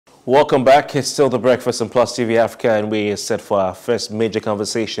Welcome back. It's still The Breakfast on Plus TV Africa, and we are set for our first major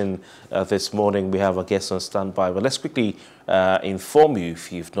conversation this morning. We have a guest on standby, but let's quickly inform you,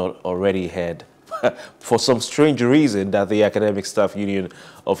 if you've not already heard, for some strange reason, that the Academic Staff Union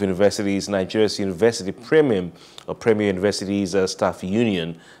of Universities, Nigeria's University Premium or Premier Universities Staff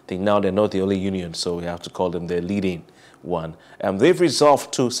Union, I think now they're not the only union, so we have to call them the leading one. They've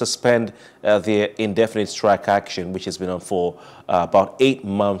resolved to suspend their indefinite strike action, which has been on for about 8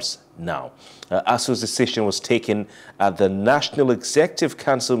 months now. ASUU's decision was taken at the National Executive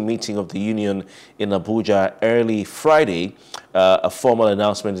Council meeting of the union in Abuja early Friday. A formal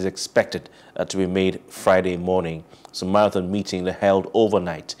announcement is expected to be made Friday morning. So marathon meeting held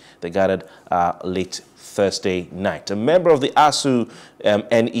overnight. They gathered late Thursday night. A member of the ASUU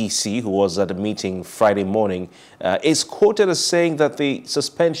NEC, who was at the meeting Friday morning, is quoted as saying that the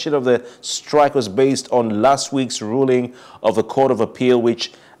suspension of the strike was based on last week's ruling of the Court of Appeal,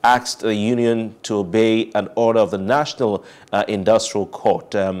 which asked the union to obey an order of the National Industrial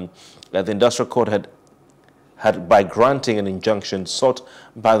Court. The Industrial Court had, by granting an injunction sought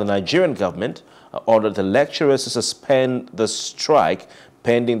by the Nigerian government, ordered the lecturers to suspend the strike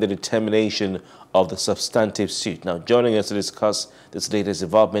pending the determination of the substantive suit. Now, joining us to discuss this latest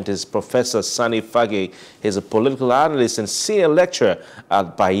development is Professor Sani Fagge. He's a political analyst and senior lecturer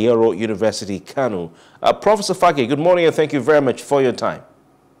at Bayero University, Kano. Professor Fagge, good morning and thank you very much for your time.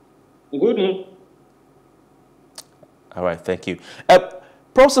 Good morning. All right, thank you.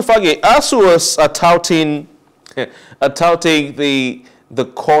 Professor Fagge, ASUU was touting the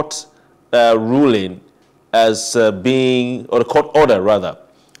court ruling as being, or the court order rather,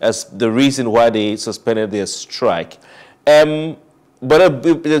 as the reason why they suspended their strike. But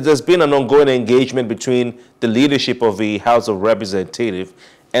there's been an ongoing engagement between the leadership of the House of Representatives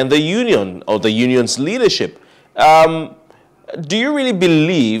and the union, or the union's leadership. Do you really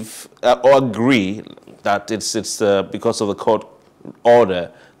believe or agree that it's because of the court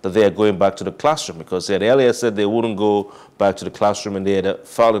order that they are going back to the classroom? Because they had earlier said they wouldn't go back to the classroom and they had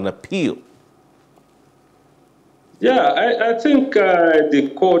filed an appeal. Yeah, I think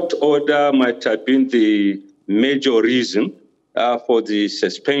the court order might have been the major reason for the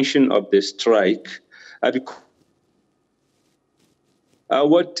suspension of the strike.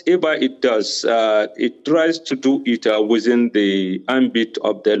 Whatever it does, it tries to do it within the ambit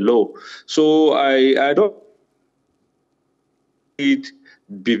of the law. So I don't need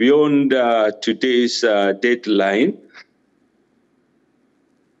beyond today's deadline,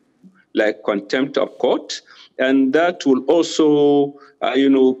 like contempt of court. And that will also,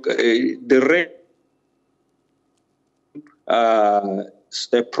 direct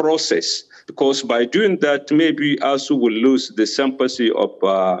a process, because by doing that, maybe ASUU will lose the sympathy of,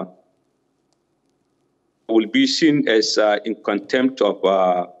 will be seen as in contempt of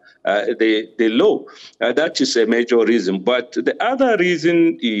the law. That is a major reason. But the other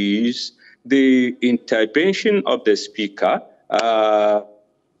reason is the intervention of the speaker.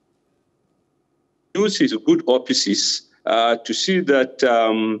 Use his good offices to see that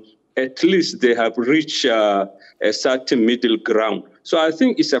at least they have reached a certain middle ground. So I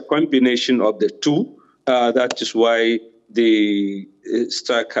think it's a combination of the two. That is why the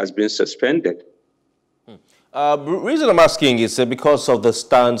strike has been suspended. The reason I'm asking is because of the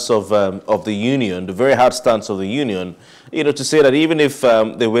stance of the union, the very hard stance of the union, to say that even if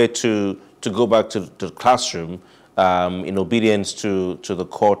they were to go back to the classroom in obedience to the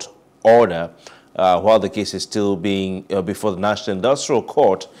court order, while the case is still being before the National Industrial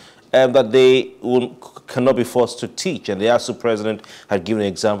Court, that they cannot be forced to teach. And the ASUU president had given an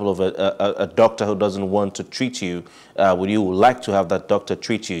example of a doctor who doesn't want to treat you. Would you like to have that doctor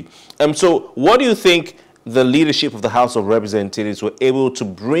treat you? So what do you think the leadership of the House of Representatives were able to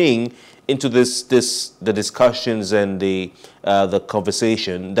bring into the discussions and the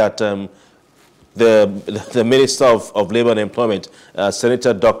conversation that the Minister of Labor and Employment,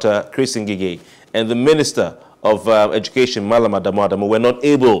 Senator Dr. Chris Ngige, and the Minister of Education, Malam Adamu, were not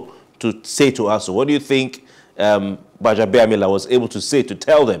able to say to us? What do you think Bajabe Amila was able to say, to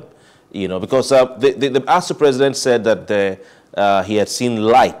tell them? Because the ASUU president said that he had seen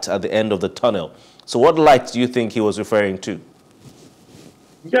light at the end of the tunnel. So what light do you think he was referring to?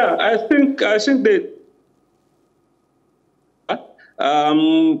 Yeah, I think that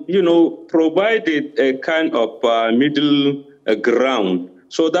provided a kind of middle ground.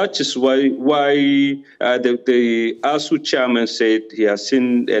 So that is why the ASUU chairman said he has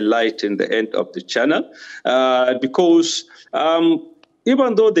seen a light in the end of the channel, because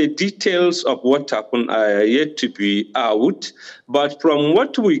even though the details of what happened are yet to be out, but from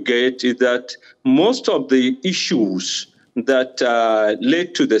what we get is that most of the issues that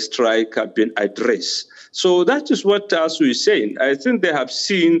led to the strike have been addressed. So that is what ASUU is saying. I think they have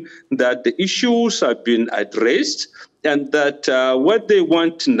seen that the issues have been addressed and that what they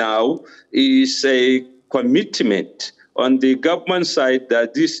want now is a commitment on the government side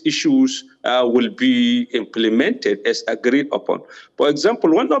that these issues will be implemented as agreed upon. For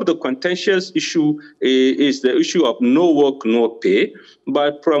example, one of the contentious issue is the issue of no work, no pay.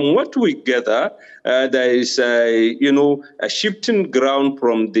 But from what we gather, there is a shifting ground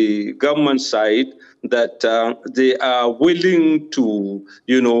from the government side that they are willing to,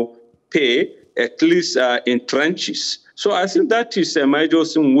 pay at least in tranches. So I think that is a major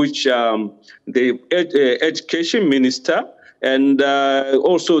thing which the education minister and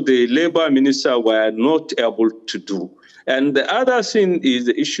also the labor minister were not able to do. And the other thing is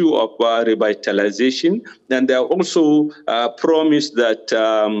the issue of revitalization. And they also promised that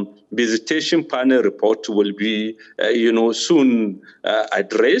visitation panel report will be, soon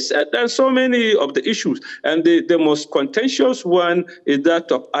addressed. And there are so many of the issues. And the most contentious one is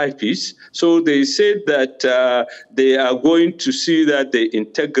that of IPs. So they said that they are going to see that they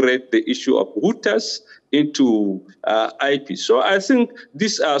integrate the issue of routers into IP. So I think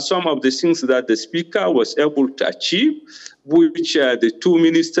these are some of the things that the speaker was able to achieve, which the two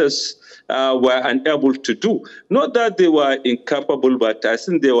ministers were unable to do. Not that they were incapable, but I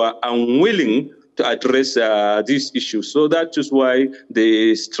think they were unwilling to address these issues. So that is why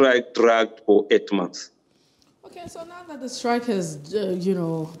the strike dragged for 8 months. Okay, so now that the strike has,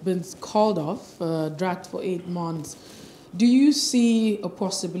 been called off, dragged for 8 months, do you see a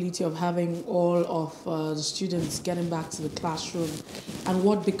possibility of having all of the students getting back to the classroom, and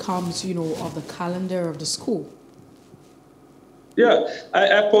what becomes, of the calendar of the school? Yeah,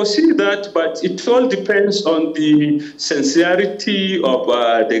 I foresee that, but it all depends on the sincerity of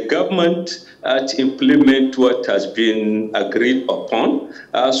the government to implement what has been agreed upon.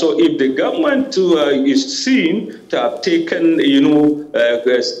 So if the government is seen to have taken,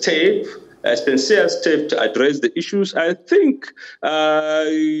 a sincere step to address the issues, I think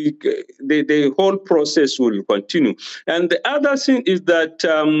the whole process will continue. And the other thing is that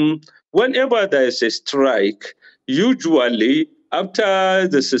whenever there is a strike, usually after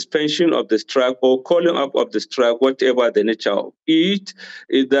the suspension of the strike or calling up of the strike, whatever the nature of it,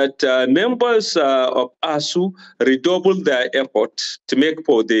 is that members of ASUU redouble their efforts to make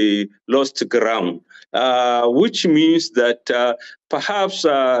for the lost ground, which means that perhaps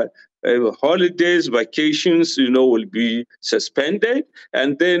holidays, vacations, will be suspended,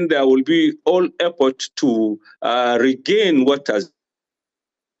 and then there will be all effort to regain what has.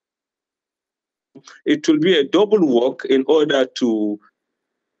 It will be a double work in order to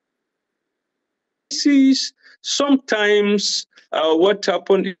see sometimes what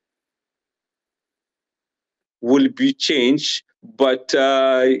happened will be changed, but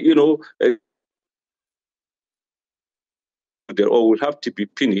they all will have to be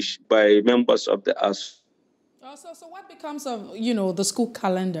finished by members of the ASUU. So what becomes of, the school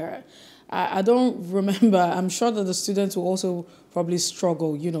calendar? I don't remember. I'm sure that the students will also probably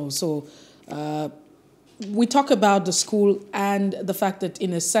struggle, So we talk about the school and the fact that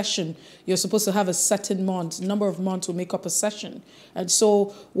in a session, you're supposed to have a certain number of months will make up a session. And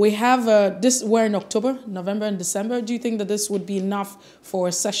so we have we're in October, November, and December. Do you think that this would be enough for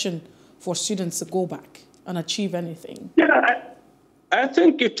a session for students to go back and achieve anything? Yeah, I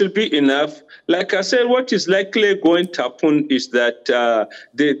think it will be enough. Like I said, what is likely going to happen is that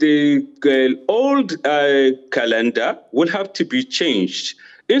the old calendar will have to be changed.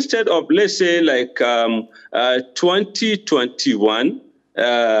 Instead of, let's say, like 2021,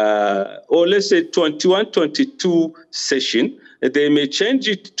 or let's say 21-22 session, they may change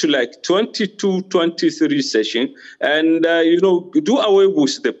it to like 22-23 session and, do away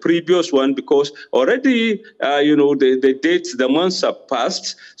with the previous one because already, the dates, the months have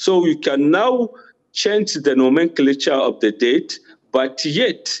passed. So you can now change the nomenclature of the date, but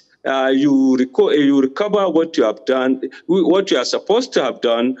yet you recover what you have done, what you are supposed to have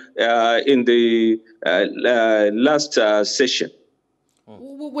done in the last session.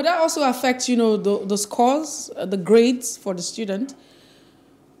 Would that also affect, the scores, the grades for the student?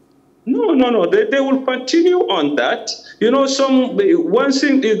 No. They will continue on that. One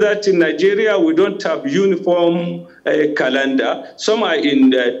thing is that in Nigeria, we don't have uniform calendar. Some are in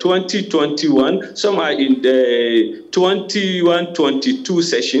 2021, some are in the 21-22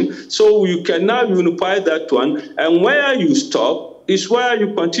 session. So you can now unify that one. And where you stop, is where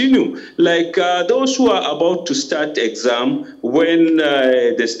you continue. Like those who are about to start exam when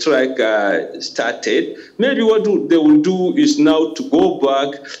the strike started, maybe what they will do is now to go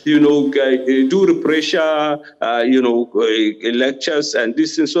back, do refresher, lectures and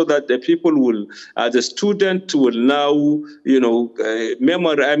this, and so that the people will, the student will now,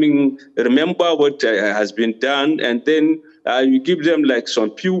 remember what has been done, and then you give them like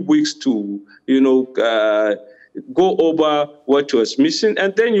some few weeks to, go over what was missing,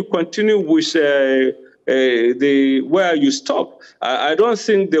 and then you continue with where you stop. I don't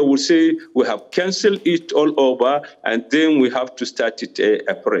think they will say we have cancelled it all over and then we have to start it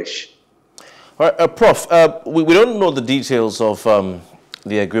afresh. All right, Prof, we don't know the details of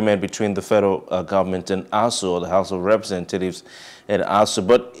the agreement between the federal government and ASUU, or the House of Representatives and ASUU,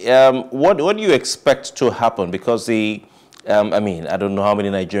 but what do you expect to happen? Because I don't know how many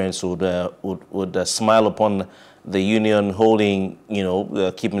Nigerians would smile upon the union holding,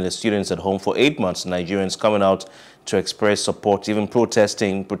 keeping the students at home for 8 months. Nigerians coming out to express support, even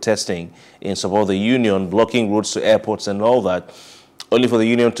protesting in support of the union, blocking routes to airports and all that, only for the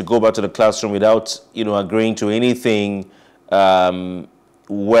union to go back to the classroom without, agreeing to anything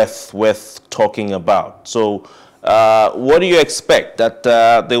worth talking about. So what do you expect? That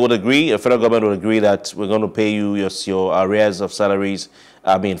they would agree, the federal government would agree that we're going to pay you your arrears of salaries,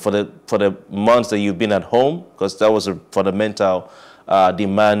 for the months that you've been at home, because that was a fundamental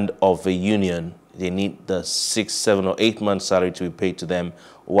demand of the union. They need the 6, 7, or 8 months salary to be paid to them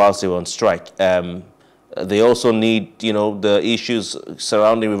whilst they were on strike. They also need, the issues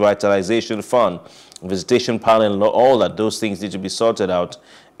surrounding revitalization fund, visitation panel, all that. Those things need to be sorted out.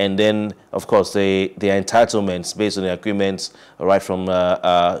 And then, of course, the entitlements based on the agreements right from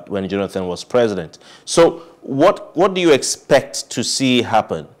when Jonathan was president. So what do you expect to see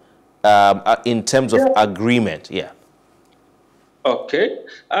happen in terms of agreement? Yeah. Okay.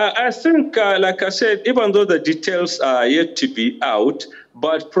 I think, like I said, even though the details are yet to be out,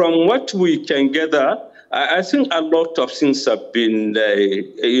 but from what we can gather, I think a lot of things have been,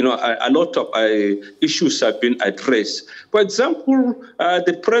 a lot of issues have been addressed. For example,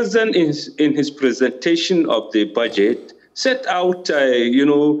 the president in his presentation of the budget set out,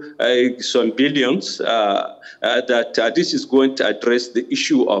 some billions that this is going to address the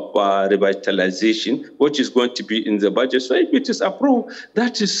issue of revitalization, which is going to be in the budget. So if it is approved,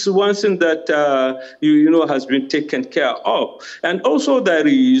 that is one thing that, has been taken care of. And also there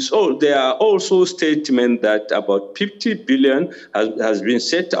are also statements that about 50 billion has been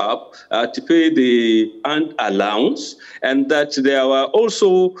set up to pay the earned allowance, and that there were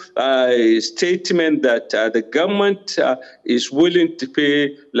also statements that the government is willing to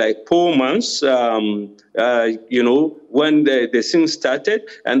pay like 4 months, when the thing started,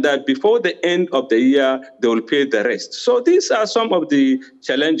 and that before the end of the year, they will pay the rest. So these are some of the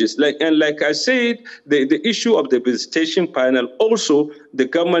challenges. Like I said, the issue of the visitation panel, also the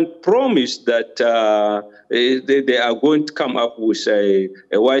government promised that they are going to come up with a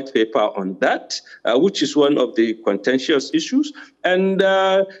white paper on that, which is one of the contentious issues. And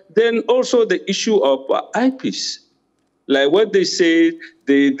then also the issue of eyepiece. Like what they say,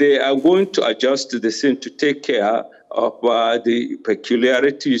 they are going to adjust the thing to take care of the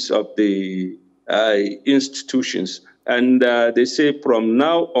peculiarities of the institutions. And they say from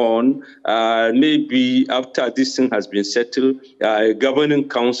now on, maybe after this thing has been settled, governing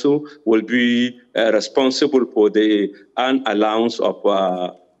council will be responsible for the earned allowance of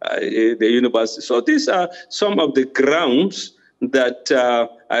the university. So these are some of the grounds that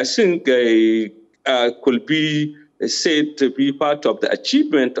I think could be said to be part of the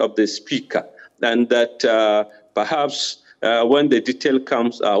achievement of the speaker, and that perhaps when the detail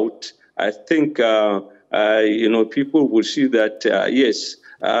comes out, I think people will see that yes,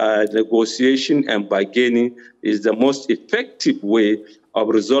 negotiation and bargaining is the most effective way of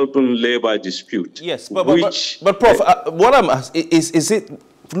resolving labor dispute. Yes, but Prof, what I'm asking is it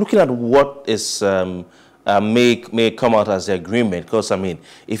looking at what is may come out as the agreement? Because I mean,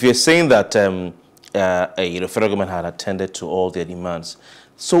 if you're saying that federal government had attended to all their demands,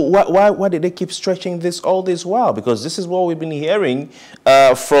 so why did they keep stretching this all this while? Because this is what we've been hearing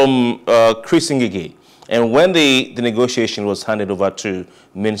from Chris Ngige. And when the negotiation was handed over to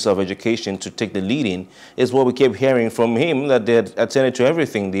Minister of Education to take the lead in, is what we kept hearing from him, that they had attended to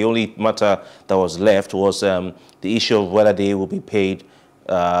everything. The only matter that was left was the issue of whether they will be paid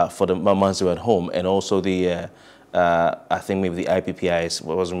for the months they were at home, and also the, I think maybe the IPPIs,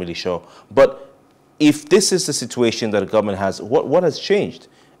 wasn't really sure. But if this is the situation that the government has, what has changed?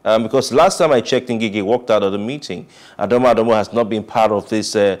 Because last time I checked, Ngige walked out of the meeting. Adomo has not been part of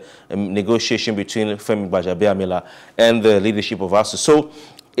this negotiation between Femi Gbajabiamila and the leadership of ASUU. So,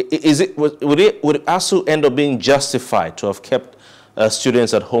 would ASUU end up being justified to have kept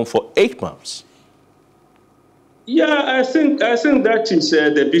students at home for 8 months? Yeah, I think that is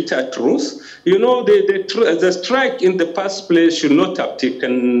the bitter truth. You know, the strike in the first place should not have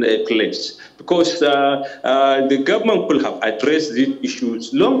taken place, because the government could have addressed these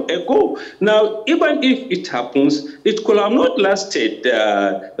issues long ago. Now, even if it happens, it could have not lasted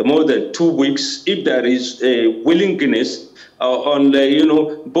more than 2 weeks if there is a willingness on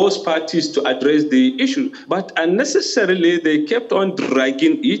both parties to address the issue. But unnecessarily, they kept on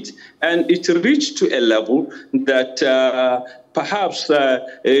dragging it, and it reached to a level that perhaps there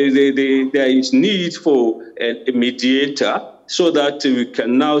is need for a mediator so that we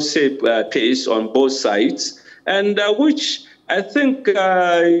can now save pace on both sides, and which I think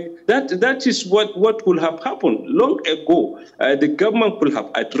that is what could have happened long ago. The government could have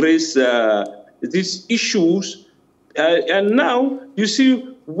addressed these issues. And now, you see,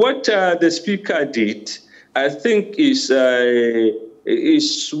 what the speaker did, I think, is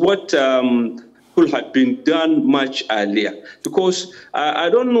what could have been done much earlier. Because I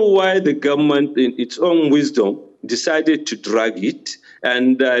don't know why the government, in its own wisdom, decided to drag it.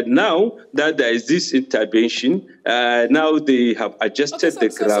 And now that there is this intervention, now they have adjusted the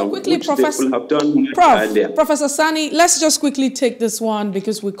ground, so quickly, which Professor, they could have done earlier. Professor Sani, let's just quickly take this one,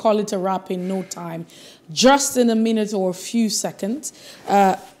 because we call it a wrap in no time. Just in a minute or a few seconds.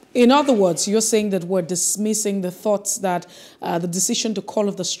 In other words, you're saying that we're dismissing the thoughts that the decision to call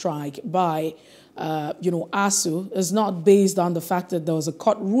off the strike by ASUU is not based on the fact that there was a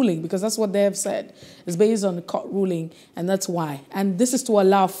court ruling, because that's what they have said. It's based on the court ruling, and that's why. And this is to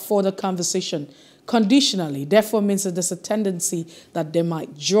allow further conversation conditionally. Therefore, means that there's a tendency that they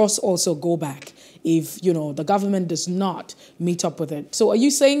might just also go back if, the government does not meet up with it. So are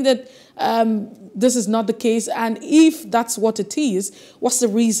you saying that this is not the case? And if that's what it is, what's the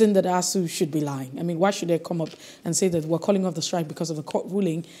reason that ASUU should be lying? I mean, why should they come up and say that we're calling off the strike because of the court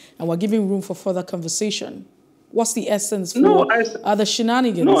ruling and we're giving room for further conversation? What's the essence for other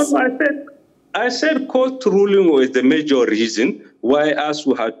shenanigans? No, I said court ruling was the major reason why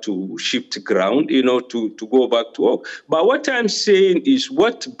ASUU had to shift ground, to go back to work. But what I'm saying is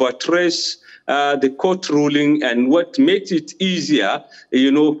what buttress the court ruling and what makes it easier,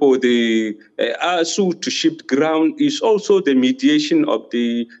 for the ASUU to shift ground is also the mediation of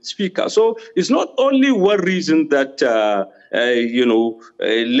the speaker. So it's not only one reason that,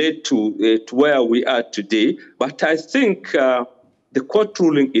 led to where we are today, but I think the court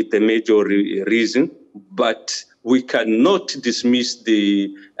ruling is the major reason, but we cannot dismiss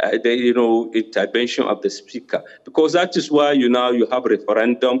the intervention of the speaker, because that is why you have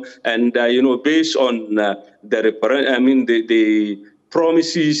referendum, and based on the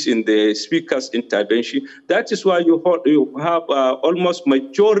promises in the speaker's intervention, that is why you have almost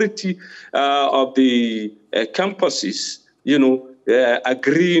majority of the campuses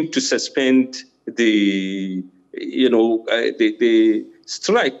agreeing to suspend the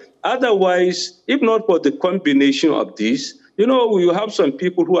strike. Otherwise, if not for the combination of these, we have some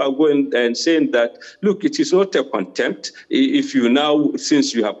people who are going and saying that, look, it is not a contempt. If you now,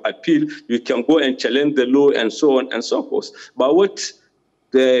 since you have appealed, you can go and challenge the law and so on and so forth. But what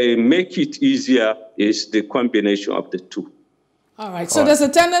they make it easier is the combination of the two. All right. So there's a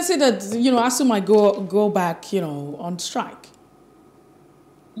tendency that, ASUU might go back, on strike.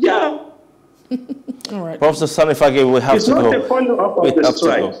 Yeah. All right. Professor Sani Fagge, we have to go. It's not a follow-up of the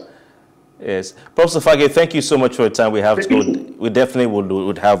strike. Yes. Professor Fagge, thank you so much for your time. We have to go. We definitely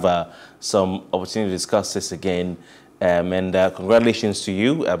would have some opportunity to discuss this again. And congratulations to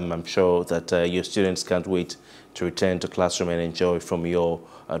you. I'm sure that your students can't wait to return to classroom and enjoy from your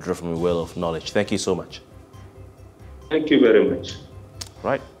well of knowledge. Thank you so much. Thank you very much.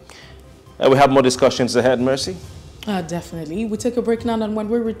 Right. We have more discussions ahead, Mercy. Definitely. We take a break now, and when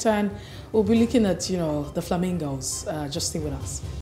we return, we'll be looking at, the flamingos. Just stay with us.